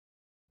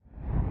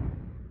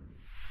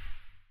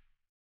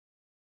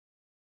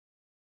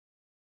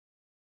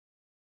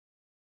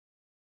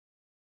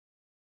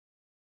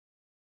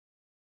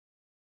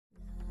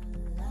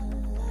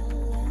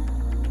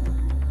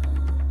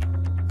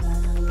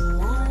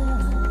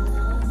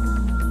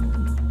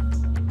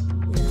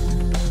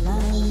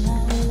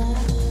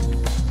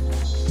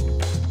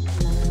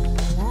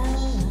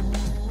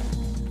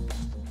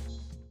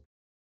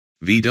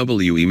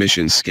VW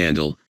emissions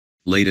scandal,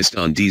 latest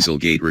on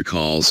Dieselgate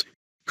recalls,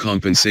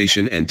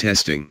 compensation and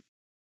testing.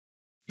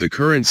 The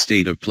current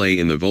state of play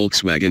in the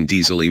Volkswagen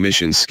diesel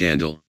emissions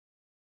scandal.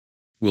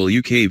 Will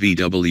UK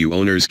VW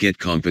owners get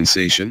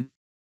compensation?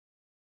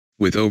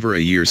 With over a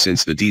year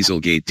since the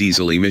Dieselgate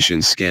diesel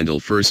emissions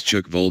scandal first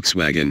shook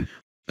Volkswagen,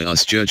 a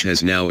US judge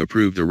has now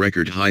approved a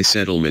record-high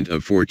settlement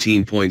of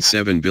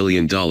 $14.7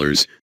 billion,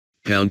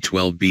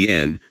 £12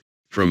 billion,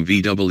 from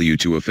VW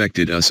to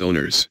affected US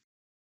owners.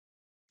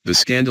 The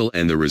scandal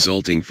and the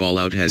resulting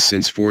fallout has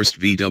since forced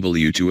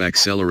VW to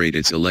accelerate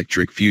its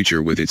electric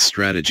future with its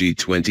Strategy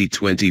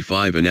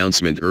 2025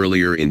 announcement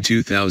earlier in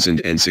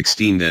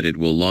 2016 that it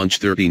will launch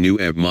 30 new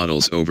EV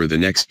models over the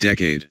next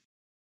decade.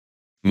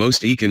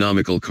 Most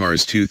economical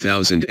cars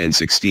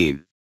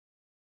 2016.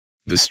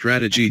 The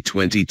Strategy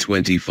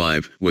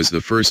 2025 was the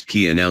first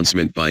key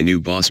announcement by new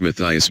boss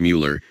Matthias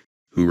Müller,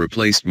 who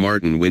replaced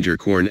Martin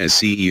Winterkorn as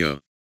CEO.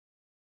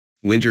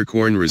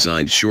 Winterkorn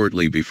resigned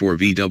shortly before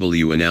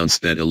VW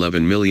announced that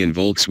 11 million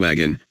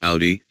Volkswagen,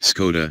 Audi,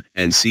 Skoda,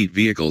 and Seat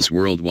vehicles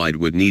worldwide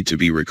would need to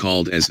be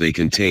recalled as they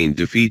contained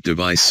defeat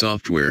device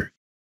software.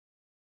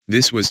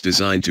 This was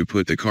designed to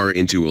put the car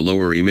into a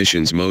lower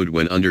emissions mode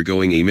when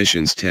undergoing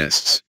emissions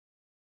tests.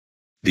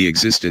 The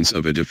existence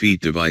of a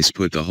defeat device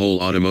put the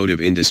whole automotive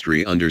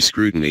industry under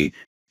scrutiny,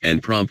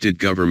 and prompted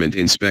government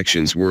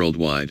inspections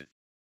worldwide.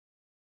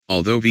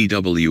 Although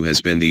VW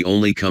has been the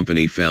only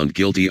company found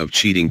guilty of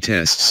cheating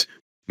tests,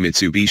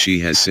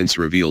 Mitsubishi has since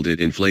revealed it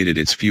inflated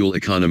its fuel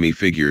economy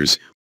figures,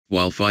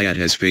 while Fiat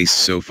has faced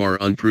so far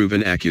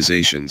unproven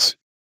accusations.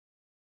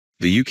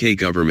 The UK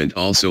government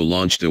also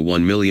launched a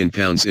 £1 million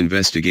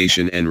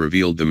investigation and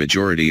revealed the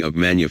majority of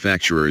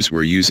manufacturers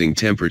were using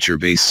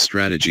temperature-based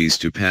strategies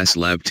to pass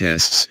lab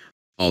tests,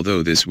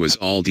 although this was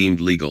all deemed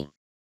legal.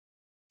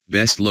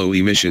 Best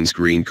low-emissions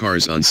green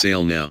cars on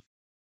sale now.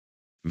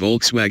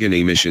 Volkswagen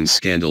emissions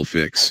scandal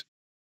fix.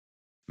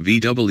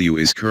 VW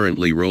is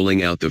currently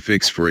rolling out the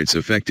fix for its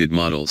affected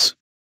models.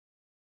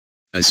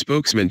 A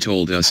spokesman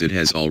told us it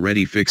has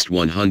already fixed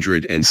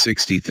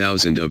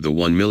 160,000 of the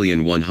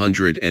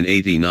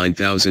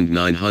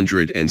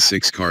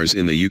 1,189,906 cars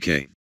in the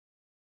UK.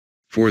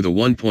 For the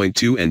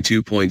 1.2 and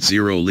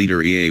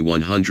 2.0-litre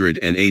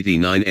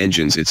EA189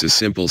 engines it's a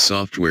simple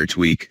software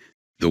tweak,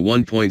 the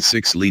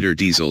 1.6-litre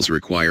diesels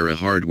require a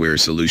hardware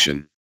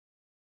solution.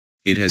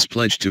 It has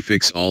pledged to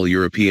fix all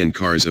European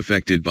cars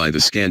affected by the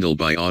scandal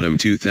by autumn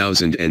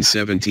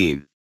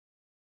 2017.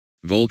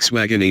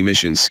 Volkswagen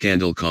emissions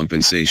scandal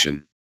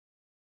compensation.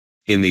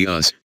 In the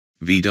US,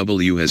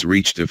 VW has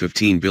reached a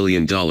 $15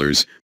 billion,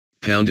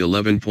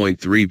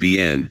 £11.3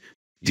 billion,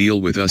 deal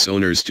with US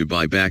owners to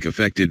buy back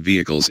affected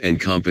vehicles and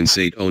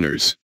compensate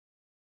owners.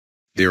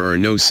 There are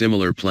no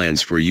similar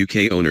plans for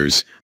UK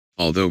owners,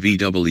 although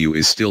VW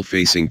is still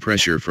facing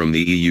pressure from the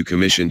EU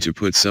Commission to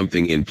put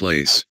something in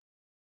place.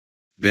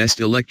 Best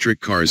electric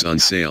cars on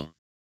sale.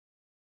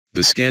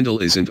 The scandal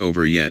isn't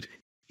over yet,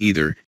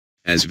 either,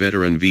 as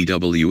veteran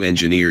VW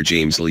engineer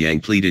James Liang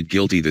pleaded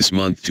guilty this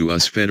month to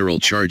US federal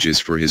charges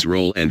for his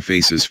role and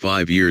faces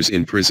 5 years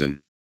in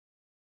prison.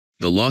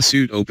 The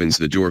lawsuit opens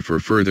the door for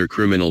further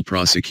criminal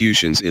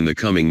prosecutions in the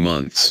coming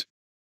months.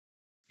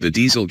 The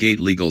Dieselgate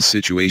legal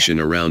situation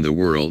around the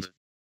world.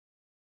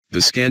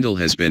 The scandal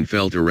has been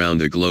felt around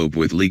the globe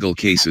with legal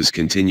cases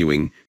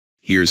continuing.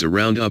 Here's a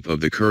roundup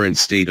of the current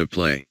state of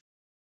play.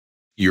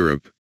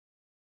 Europe.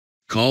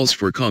 Calls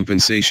for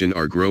compensation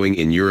are growing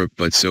in Europe,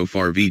 but so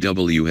far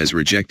VW has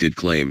rejected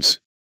claims.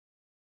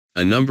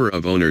 A number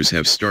of owners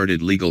have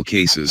started legal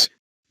cases,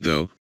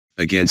 though,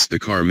 against the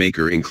car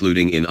maker,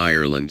 including in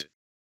Ireland.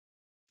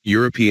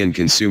 European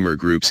consumer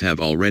groups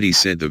have already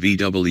said the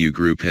VW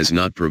group has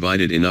not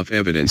provided enough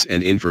evidence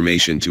and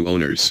information to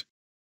owners.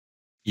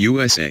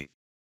 USA.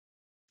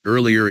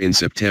 Earlier in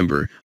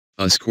September,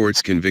 US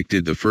courts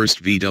convicted the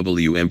first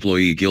VW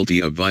employee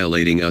guilty of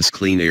violating US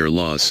clean air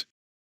laws.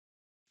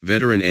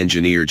 Veteran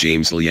engineer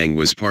James Liang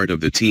was part of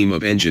the team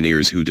of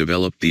engineers who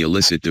developed the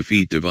illicit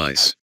defeat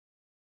device.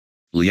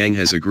 Liang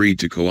has agreed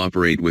to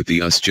cooperate with the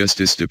US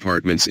Justice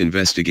Department's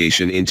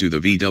investigation into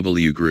the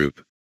VW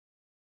group.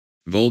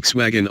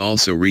 Volkswagen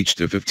also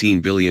reached a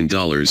 $15 billion,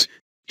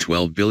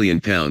 £12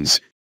 billion,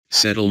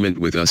 settlement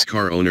with US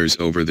car owners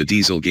over the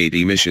Dieselgate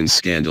emissions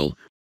scandal,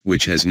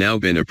 which has now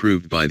been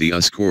approved by the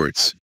US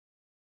courts.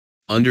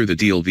 Under the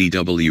deal,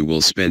 VW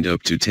will spend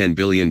up to $10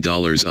 billion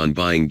on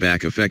buying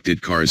back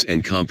affected cars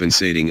and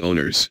compensating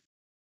owners.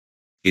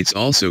 It's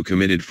also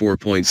committed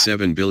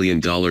 $4.7 billion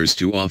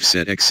to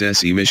offset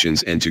excess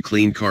emissions and to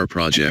clean car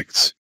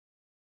projects.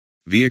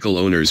 Vehicle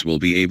owners will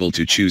be able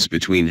to choose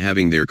between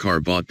having their car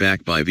bought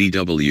back by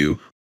VW,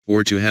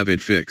 or to have it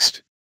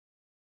fixed.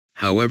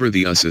 However,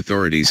 the US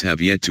authorities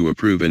have yet to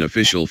approve an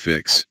official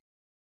fix.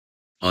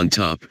 On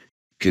top,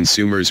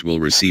 consumers will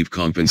receive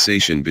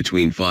compensation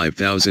between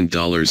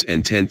 $5,000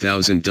 and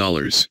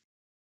 $10,000.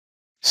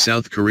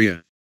 South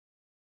Korea.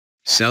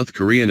 South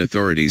Korean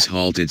authorities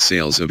halted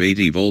sales of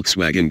 80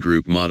 Volkswagen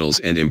Group models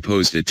and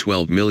imposed a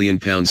 £12 million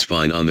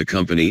fine on the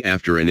company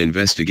after an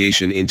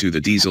investigation into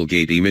the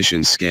Dieselgate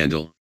emissions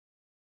scandal.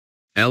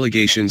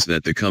 Allegations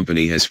that the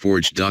company has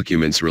forged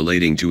documents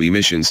relating to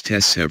emissions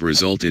tests have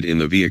resulted in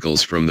the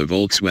vehicles from the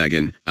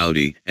Volkswagen,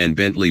 Audi, and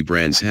Bentley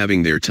brands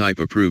having their type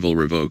approval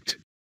revoked.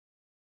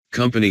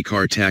 Company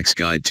Car Tax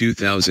Guide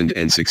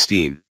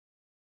 2016.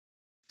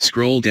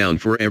 Scroll down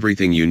for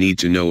everything you need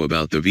to know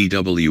about the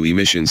VW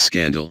emissions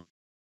scandal.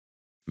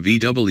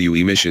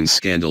 VW emissions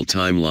scandal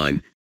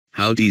timeline,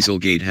 how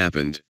Dieselgate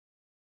happened.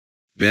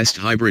 Best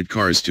hybrid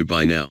cars to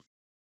buy now.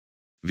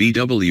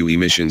 VW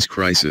emissions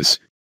crisis,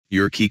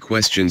 your key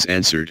questions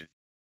answered.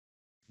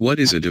 What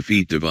is a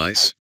defeat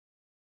device?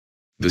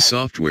 The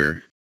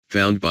software,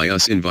 found by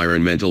US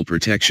Environmental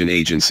Protection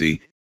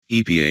Agency,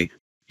 EPA,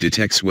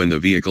 detects when the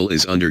vehicle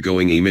is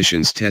undergoing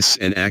emissions tests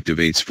and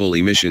activates full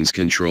emissions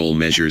control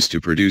measures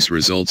to produce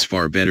results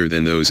far better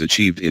than those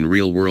achieved in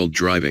real-world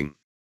driving.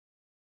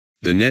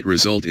 The net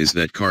result is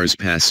that cars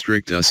pass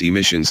strict US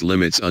emissions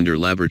limits under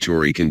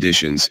laboratory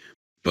conditions,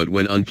 but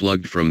when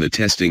unplugged from the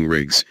testing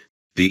rigs,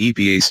 the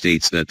EPA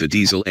states that the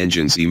diesel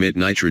engines emit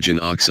nitrogen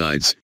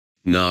oxides,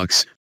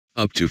 NOx,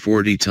 up to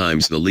 40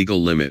 times the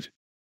legal limit.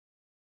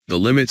 The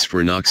limits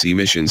for NOx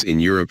emissions in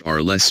Europe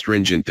are less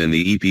stringent than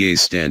the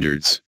EPA's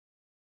standards.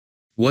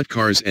 What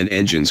cars and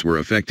engines were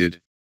affected?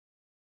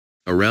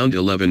 Around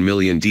 11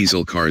 million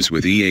diesel cars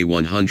with EA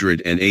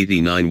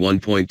 189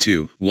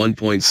 1.2,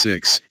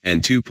 1.6,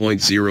 and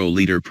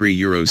 2.0-liter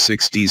pre-Euro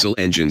 6 diesel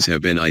engines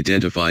have been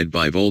identified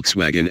by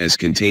Volkswagen as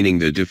containing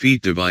the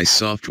defeat device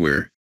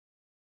software.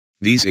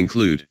 These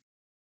include: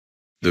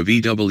 the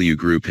VW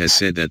Group has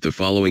said that the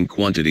following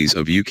quantities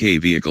of UK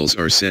vehicles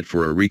are set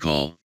for a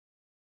recall.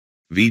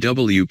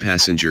 VW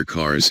passenger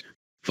cars,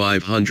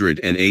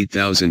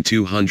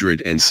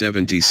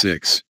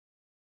 508,276.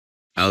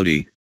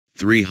 Audi,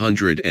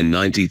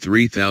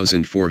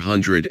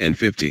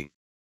 393,450.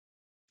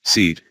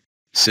 Seat,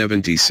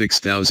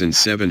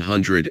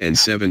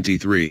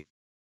 76,773.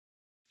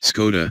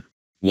 Skoda,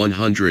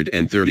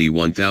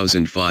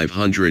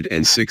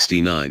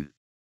 131,569.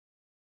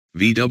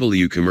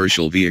 VW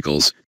commercial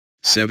vehicles,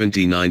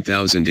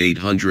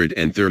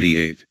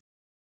 79,838.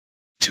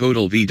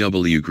 Total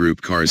VW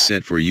Group cars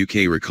set for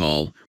UK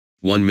recall,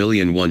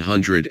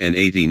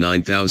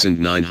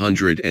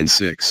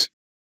 1,189,906.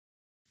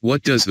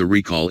 What does the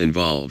recall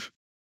involve?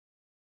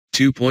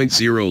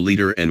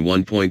 2.0-liter and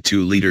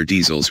 1.2-liter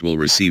diesels will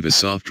receive a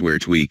software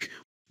tweak,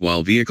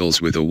 while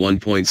vehicles with a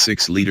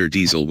 1.6-liter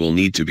diesel will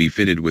need to be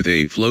fitted with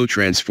a flow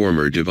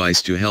transformer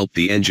device to help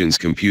the engine's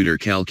computer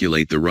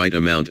calculate the right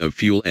amount of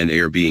fuel and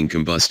air being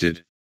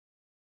combusted.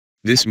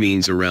 This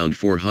means around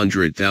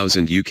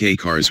 400,000 UK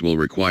cars will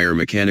require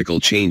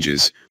mechanical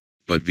changes,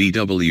 but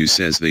VW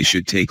says they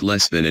should take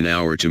less than an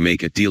hour to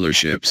make at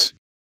dealerships.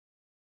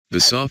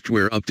 The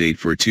software update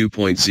for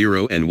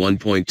 2.0 and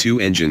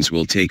 1.2 engines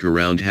will take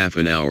around half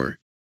an hour.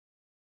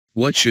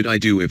 What should I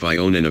do if I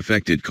own an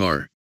affected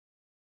car?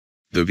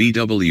 The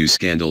VW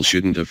scandal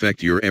shouldn't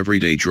affect your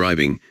everyday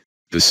driving.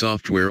 The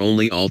software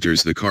only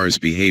alters the car's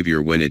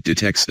behavior when it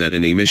detects that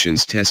an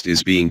emissions test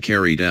is being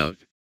carried out.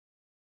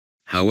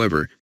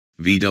 However,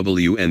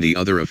 VW and the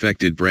other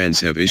affected brands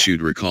have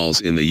issued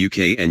recalls in the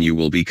UK, and you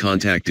will be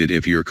contacted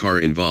if your car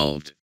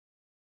involved.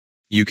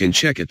 You can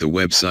check at the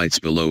websites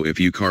below if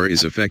your car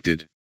is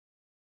affected.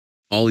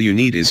 All you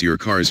need is your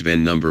car's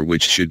VIN number,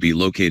 which should be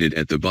located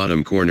at the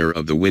bottom corner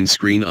of the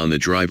windscreen on the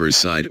driver's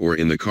side or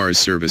in the car's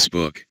service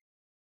book.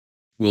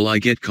 Will I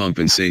get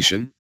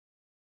compensation?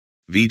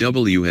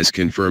 VW has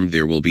confirmed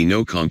there will be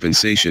no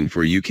compensation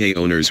for UK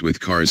owners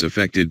with cars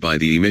affected by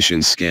the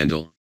emissions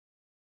scandal.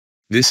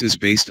 This is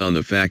based on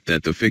the fact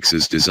that the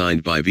fixes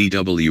designed by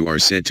VW are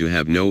said to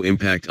have no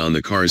impact on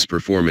the car's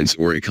performance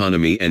or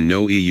economy, and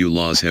no EU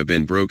laws have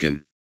been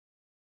broken.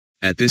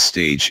 At this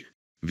stage,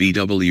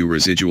 VW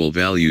residual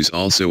values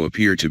also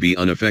appear to be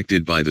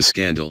unaffected by the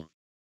scandal.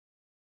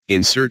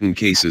 In certain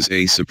cases,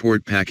 a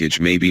support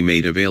package may be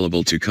made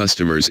available to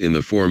customers in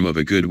the form of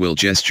a goodwill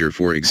gesture.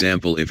 For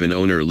example, if an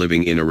owner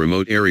living in a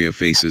remote area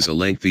faces a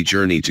lengthy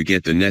journey to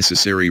get the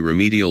necessary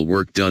remedial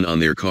work done on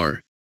their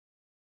car.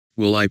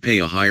 Will I pay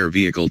a higher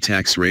vehicle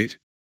tax rate?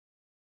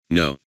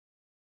 No.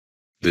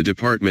 The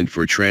Department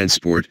for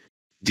Transport,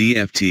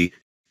 DFT,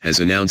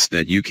 has announced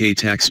that UK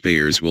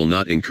taxpayers will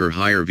not incur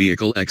higher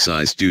vehicle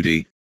excise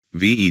duty,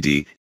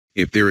 VED,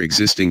 if their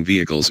existing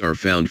vehicles are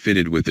found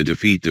fitted with the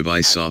defeat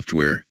device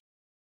software.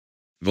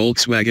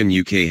 Volkswagen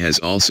UK has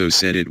also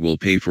said it will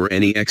pay for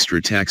any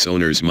extra tax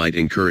owners might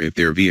incur if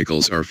their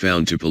vehicles are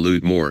found to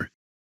pollute more.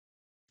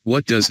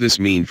 What does this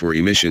mean for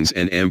emissions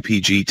and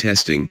MPG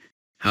testing?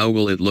 How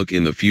will it look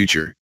in the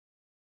future?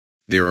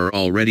 There are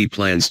already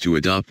plans to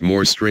adopt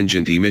more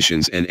stringent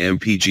emissions and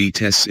MPG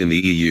tests in the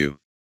EU.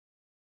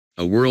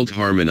 A World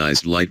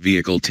Harmonized Light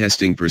Vehicle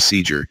Testing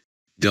Procedure,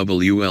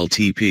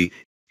 WLTP,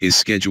 is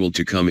scheduled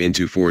to come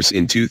into force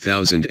in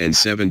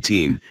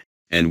 2017,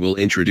 and will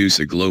introduce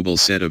a global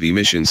set of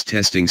emissions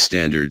testing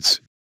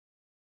standards.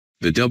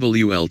 The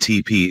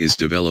WLTP is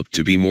developed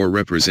to be more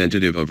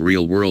representative of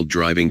real-world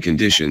driving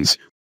conditions,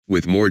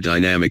 with more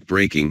dynamic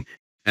braking,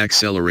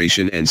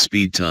 acceleration and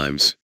speed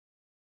times.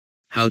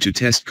 How to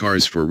test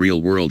cars for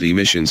real-world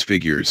emissions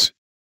figures.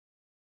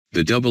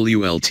 The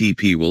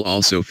WLTP will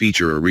also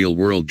feature a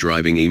real-world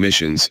driving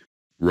emissions,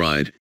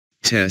 ride,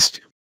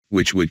 test,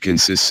 which would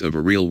consist of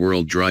a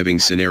real-world driving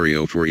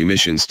scenario for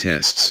emissions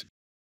tests.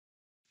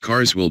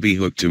 Cars will be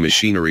hooked to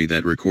machinery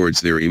that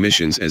records their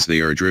emissions as they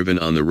are driven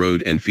on the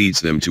road and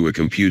feeds them to a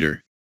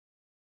computer.